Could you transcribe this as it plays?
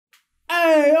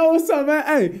Hey, yo, what's up, man?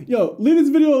 Hey, yo, leave this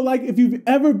video a like if you've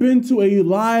ever been to a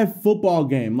live football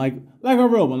game, like a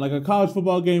real one, like a college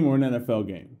football game or an NFL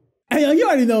game. Hey, yo, you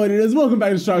already know what it is. Welcome back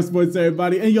to SharpeSports,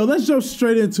 everybody. And yo, let's jump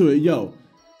straight into it. Yo,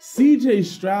 CJ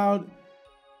Stroud,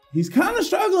 he's kind of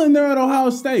struggling there at Ohio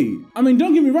State. I mean,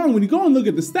 don't get me wrong, when you go and look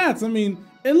at the stats, I mean,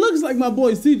 it looks like my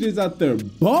boy CJ's out there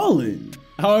balling.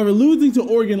 However, losing to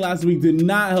Oregon last week did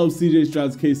not help CJ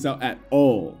Stroud's case out at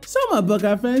all. So my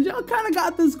Buckeye fans, y'all kind of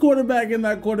got this quarterback in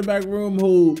that quarterback room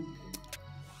who,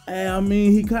 I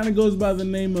mean, he kind of goes by the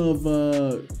name of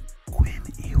Quinn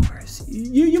Ewers.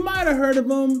 You might have heard of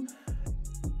him.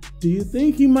 Do you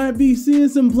think he might be seeing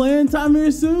some playing time here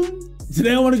soon?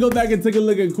 Today I want to go back and take a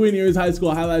look at Quinn Ewers' high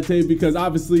school highlight tape because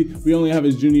obviously we only have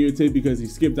his junior year tape because he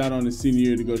skipped out on his senior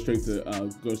year to go straight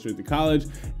to college.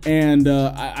 And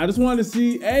I just wanted to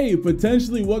see, hey,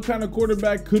 potentially what kind of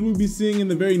quarterback could we be seeing in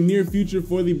the very near future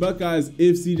for the Buckeyes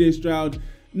if CJ Stroud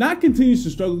not continues to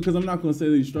struggle, because I'm not going to say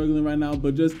that he's struggling right now,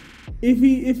 but just if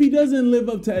he doesn't live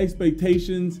up to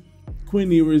expectations,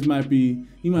 Quinn Ewers might be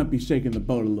shaking the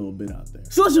boat a little bit out there.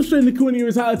 So let's jump straight into Quinn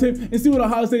Ewers' highlight tape and see what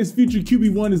Ohio State's future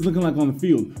QB1 is looking like on the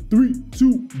field. 3,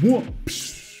 2, 1.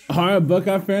 All right,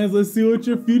 Buckeye fans, let's see what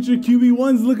your future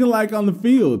QB1's looking like on the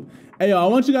field. Hey, yo, I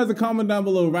want you guys to comment down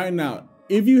below right now.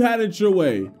 If you had it your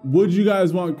way, would you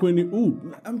guys want Quinn Ewers?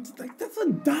 Ooh, I'm like, that's a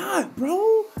dot,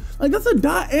 bro. Like, that's a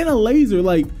dot and a laser.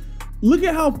 Like, look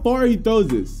at how far he throws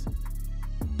this.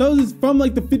 Throws this from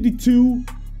like the 52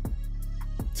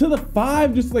 to the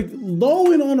 5, just like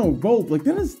low and on a rope. Like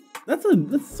that's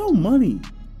so money.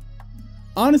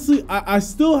 Honestly, I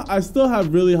still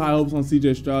have really high hopes on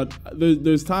CJ Stroud.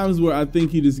 There's times where I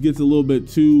think he just gets a little bit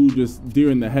too just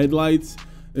deer in the headlights.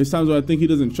 There's times where I think he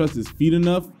doesn't trust his feet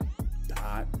enough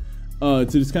to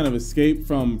just kind of escape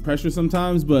from pressure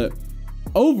sometimes. But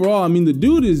overall, I mean, the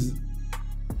dude is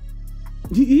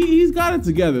he's got it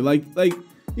together. Like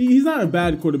he's not a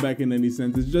bad quarterback in any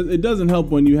sense. It's just it doesn't help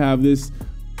when you have this.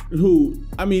 Who,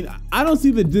 I mean, I don't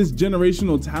see this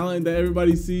generational talent that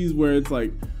everybody sees where it's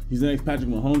like he's the next Patrick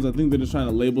Mahomes. I think they're just trying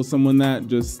to label someone that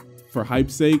just for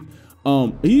hype's sake.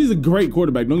 He's a great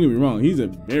quarterback, don't get me wrong. He's a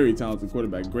very talented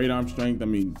quarterback, great arm strength. I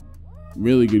mean,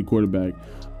 really good quarterback.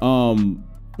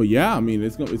 But yeah, I mean,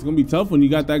 it's gonna be tough when you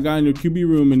got that guy in your QB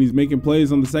room and he's making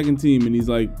plays on the second team and he's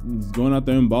going out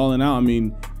there and balling out. I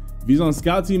mean, if he's on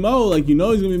scout team O, like, you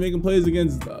know, he's gonna be making plays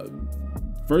against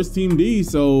first team D.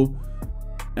 So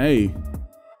hey,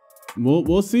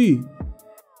 we'll see.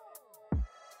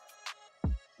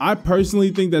 I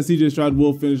personally think that CJ Stroud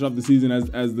will finish off the season as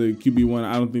the QB1.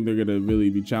 I don't think they're gonna really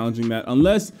be challenging that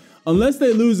unless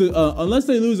they lose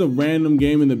a random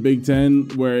game in the Big Ten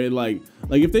where it like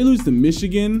if they lose to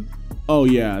Michigan, oh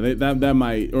yeah, that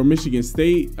might, or Michigan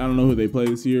State. I don't know who they play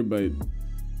this year, but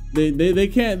they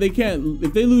can't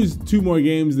if they lose 2 more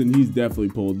games, then he's definitely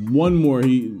pulled. 1 more,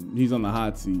 he's on the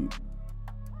hot seat.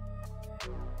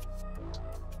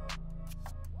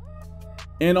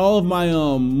 And all of my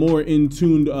more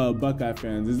in-tuned Buckeye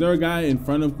fans, is there a guy in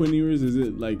front of Quinn Ewers? Is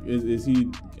it like is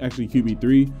he actually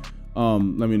QB3?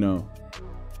 Let me know.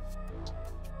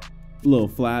 A little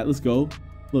flat, let's go.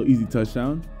 A little easy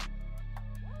touchdown.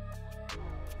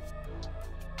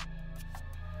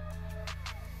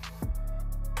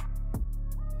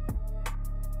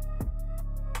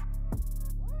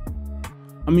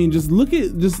 I mean, just look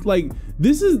at like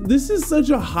this is such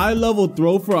a high level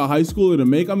throw for a high schooler to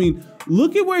make. I mean,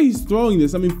 look at where he's throwing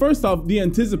this. I mean, first off, the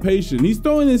anticipation. He's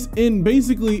throwing this in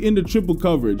basically into triple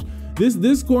coverage.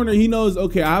 This corner, he knows,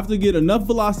 okay, I have to get enough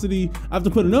velocity. I have to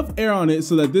put enough air on it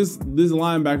so that this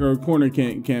linebacker or corner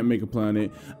can't make a play on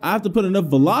it. I have to put enough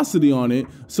velocity on it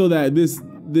so that this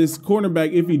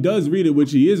cornerback, if he does read it,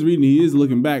 which he is reading, he is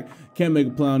looking back, can't make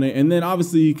a play on it. And then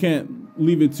obviously he can't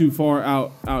leave it too far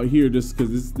out here just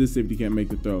because this safety can't make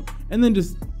the throw. And then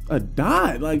just a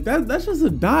dot, like that's just a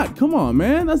dot. Come on,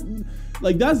 man. That's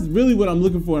really what I'm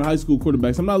looking for in high school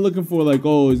quarterbacks. I'm not looking for like,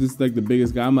 oh, is this like the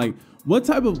biggest guy? I'm like, what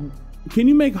type of, can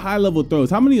you make high level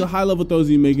throws? How many high level throws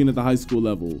are you making at the high school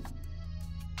level?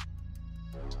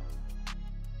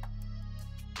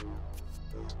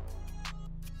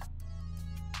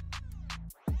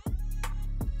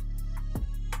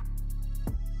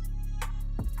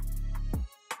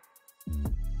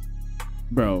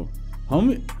 Bro,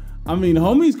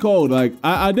 homie's cold. Like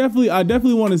I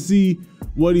definitely want to see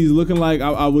what he's looking like.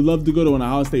 I would love to go to an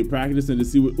Ohio State practice and to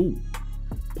see what. Ooh,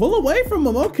 pull away from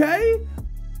him. Okay,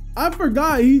 I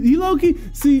forgot he low-key.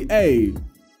 See, hey,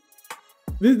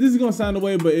 this is gonna sound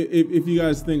away, but if you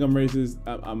guys think I'm racist,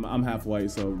 I'm half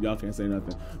white, so y'all can't say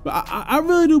nothing. But I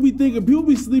really do be thinking people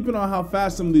be sleeping on how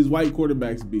fast some of these white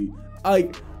quarterbacks be.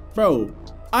 Like, bro,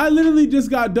 I literally just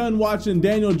got done watching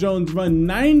Daniel Jones run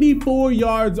 94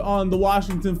 yards on the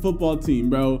Washington football team,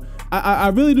 bro. I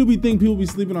really do think people be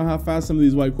sleeping on how fast some of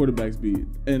these white quarterbacks be.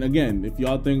 And again, if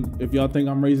y'all think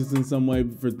I'm racist in some way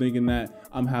for thinking that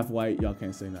I'm half white, y'all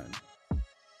can't say nothing.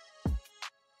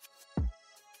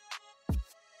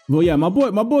 Well, yeah, my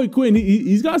boy Quinn,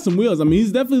 he's got some wheels. I mean,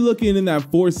 he's definitely looking in that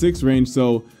 4.6 range.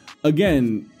 So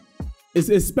again, it's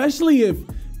especially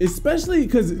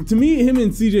because to me, him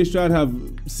and CJ Stroud have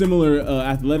similar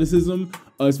athleticism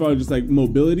as far as just like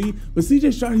mobility. But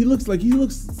CJ Stroud, he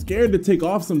looks scared to take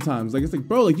off sometimes. Like, it's like,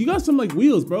 bro, like you got some like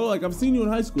wheels, bro. Like I've seen you in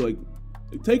high school, like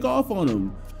take off on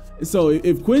him. So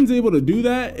if Quinn's able to do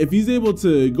that, if he's able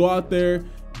to go out there,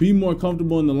 be more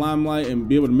comfortable in the limelight and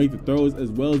be able to make the throws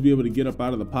as well as be able to get up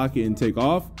out of the pocket and take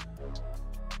off,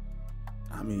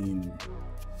 I mean,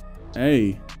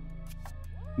 hey,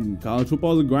 college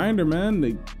football is a grinder,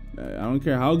 man. I don't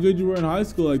care how good you were in high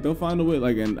school, like they'll find a way.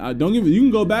 Like, and you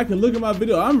can go back and look at my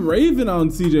video. I'm raving on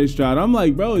CJ Stroud. I'm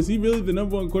like, bro, is he really the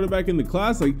 #1 quarterback in the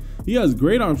class? Like, he has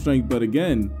great arm strength, but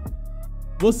again,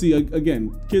 we'll see.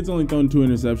 Again, kid's only thrown 2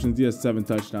 interceptions. He has 7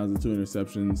 touchdowns and 2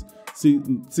 interceptions.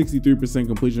 63%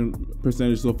 completion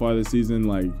percentage so far this season.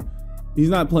 Like, he's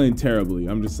not playing terribly.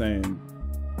 I'm just saying,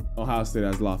 Ohio State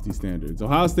has lofty standards.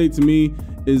 Ohio State to me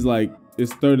is like,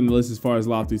 it's 3rd in the list as far as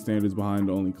lofty standards, behind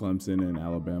only Clemson and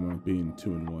Alabama being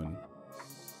 2-1.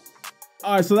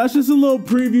 All right, so that's just a little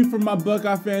preview for my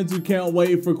Buckeye fans who can't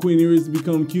wait for Quinn Ewers to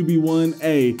become QB1.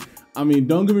 Hey, I mean,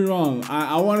 don't get me wrong.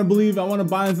 I want to believe, I want to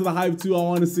buy into the hype too. I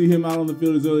want to see him out on the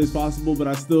field as early as possible, but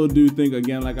I still do think,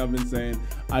 again, like I've been saying,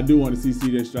 I do want to see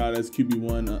CJ Stroud as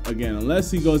QB1 again,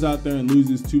 unless he goes out there and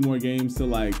loses 2 more games to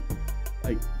like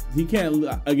he can't,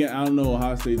 again, I don't know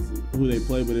Ohio State's who they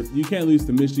play, but if you can't lose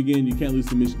to Michigan, you can't lose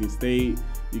to Michigan State,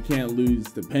 you can't lose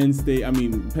to Penn State. I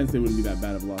mean, Penn State wouldn't be that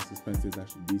bad of a loss because Penn State's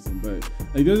actually decent, but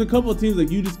like there's a couple of teams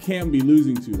like you just can't be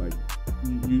losing to. Like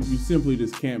you simply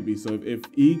just can't be. So if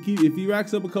he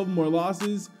racks up a couple more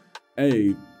losses,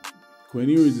 hey, Quinn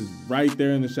Ewers is right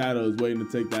there in the shadows waiting to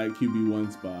take that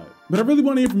QB1 spot. But I really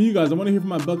want to hear from you guys. I want to hear from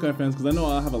my Buckeye fans because I know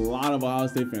I have a lot of Ohio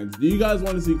State fans. Do you guys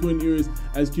want to see Quinn Ewers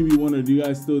as QB1, or do you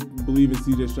guys still believe in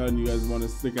CJ Stroud and you guys want to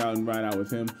stick out and ride out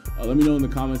with him? Let me know in the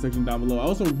comment section down below. I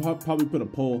also probably put a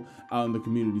poll out in the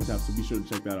community tab, so be sure to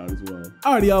check that out as well.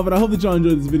 Alrighty, y'all, but I hope that y'all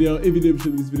enjoyed this video. If you did, be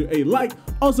sure to give this video a like.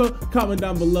 Also, comment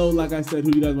down below, like I said,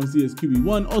 who you guys want to see as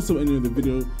QB1. Also, any of the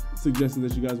video suggestions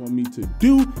that you guys want me to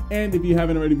do. And if you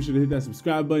haven't already, be sure to hit that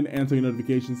subscribe button and turn your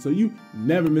notifications so you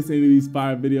never miss any of these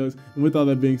fire videos. And with all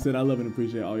that being said, I love and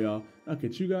appreciate all y'all. I'll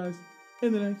catch you guys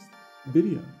in the next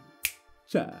video.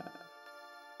 Ciao.